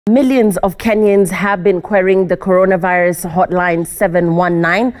Millions of Kenyans have been querying the coronavirus hotline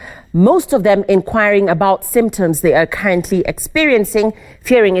 719, most of them inquiring about symptoms they are currently experiencing,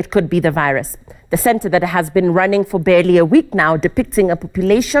 fearing it could be the virus. The center that has been running for barely a week now, depicting a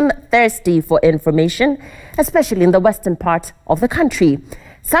population thirsty for information, especially in the western part of the country.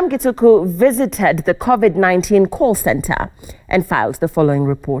 Sam Gituku visited the COVID-19 call center and filed the following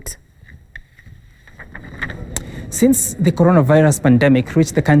report. Since the coronavirus pandemic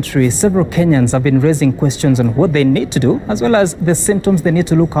reached the country, several Kenyans have been raising questions on what they need to do, as well as the symptoms they need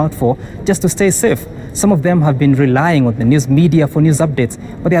to look out for just to stay safe. Some of them have been relying on the news media for news updates,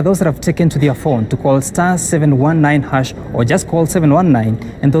 but there are those that have taken to their phone to call *719# or just call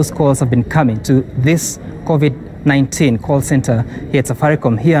 719, and those calls have been coming to this COVID-19 call center here at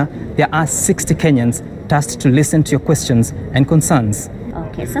Safaricom. Here, there are 60 Kenyans tasked to listen to your questions and concerns.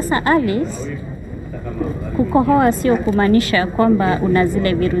 Okay, sasa Alice, kukohoa sio kumaanisha kwamba una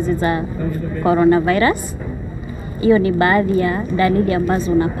zile virusi za coronavirus. Hiyo ni baadhi ya dalili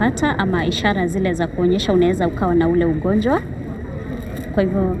ambazo unapata ama ishara zile za kuonyesha unaweza ukawa na ule ugonjwa. Kwa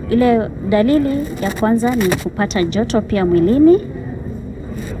hivyo ile dalili ya kwanza ni kupata joto pia mwilini.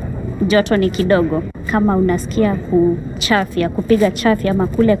 Joto ni kidogo. Kama unasikia kuchafya, kupiga chafya ama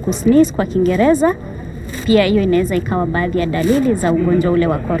kule kusneeze kwa Kiingereza, pia hiyo inaweza ikawa baadhi ya dalili za ugonjwa ule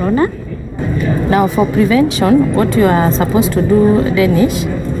wa corona. Now for prevention, what you are supposed to do, Danish,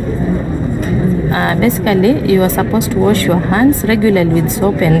 basically you are supposed to wash your hands regularly with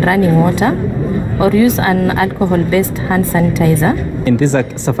soap and running water, or use an alcohol-based hand sanitizer. And these are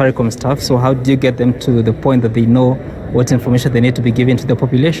Safaricom staff, so how do you get them to the point that they know what information they need to be giving to the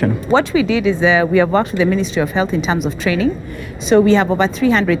population? What we did is we have worked with the Ministry of Health in terms of training. So we have over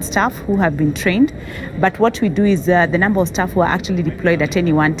 300 staff who have been trained. But what we do is the number of staff who are actually deployed at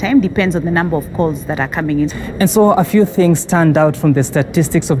any one time depends on the number of calls that are coming in. And so a few things stand out from the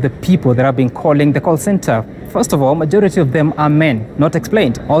statistics of the people that have been calling the call center. First of all, majority of them are men, not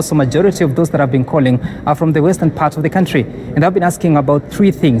explained. Also, majority of those that have been calling are from the western part of the country. And they've been asking about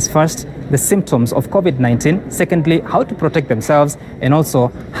three things. First, the symptoms of COVID-19. Secondly, how to protect themselves, and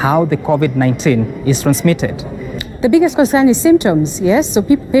also how the COVID-19 is transmitted. The biggest concern is symptoms, yes. So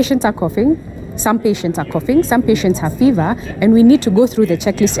patients are coughing. Some patients are coughing, some patients have fever, and we need to go through the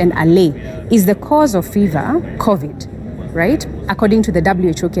checklist and allay. Is the cause of fever COVID? Right, according to the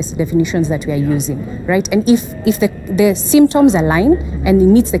WHO case definitions that we are using, right? And if the symptoms align and it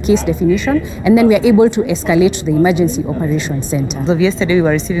meets the case definition, and then we are able to escalate to the emergency operations center. As of yesterday, we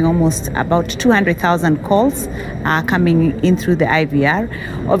were receiving almost about 200,000 calls coming in through the IVR.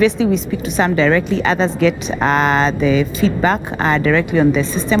 Obviously, we speak to some directly, others get the feedback directly on the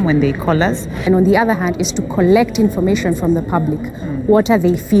system when they call us. And on the other hand is to collect information from the public. What are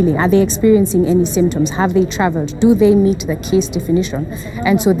they feeling? Are they experiencing any symptoms? Have they traveled? Do they meet the case definition?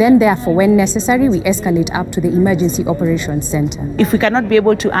 And so then therefore, when necessary, we escalate up to the emergency operations center. If we cannot be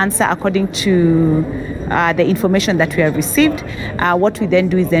able to answer according to the information that we have received, what we then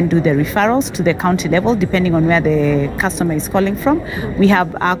do is then do the referrals to the county level, depending on where the customer is calling from. We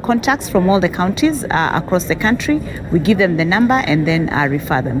have contacts from all the counties across the country. We give them the number and then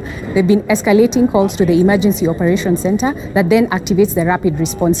refer them. They've been escalating calls to the emergency operations center that then activates the rapid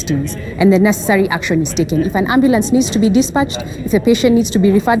response teams, and the necessary action is taken. If an ambulance needs to be dispatched, if a patient needs to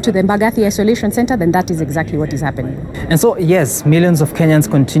be referred to the Mbagathi Isolation Center, then that is exactly what is happening. And so, yes, millions of Kenyans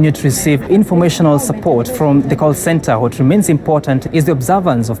continue to receive informational support from the call center. What remains important is the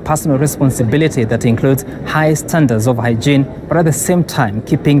observance of personal responsibility that includes high standards of hygiene, but at the same time,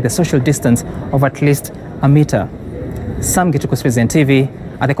 keeping the social distance of at least a meter. Sam Gituku, Citizen TV,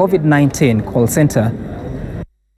 at the COVID-19 call center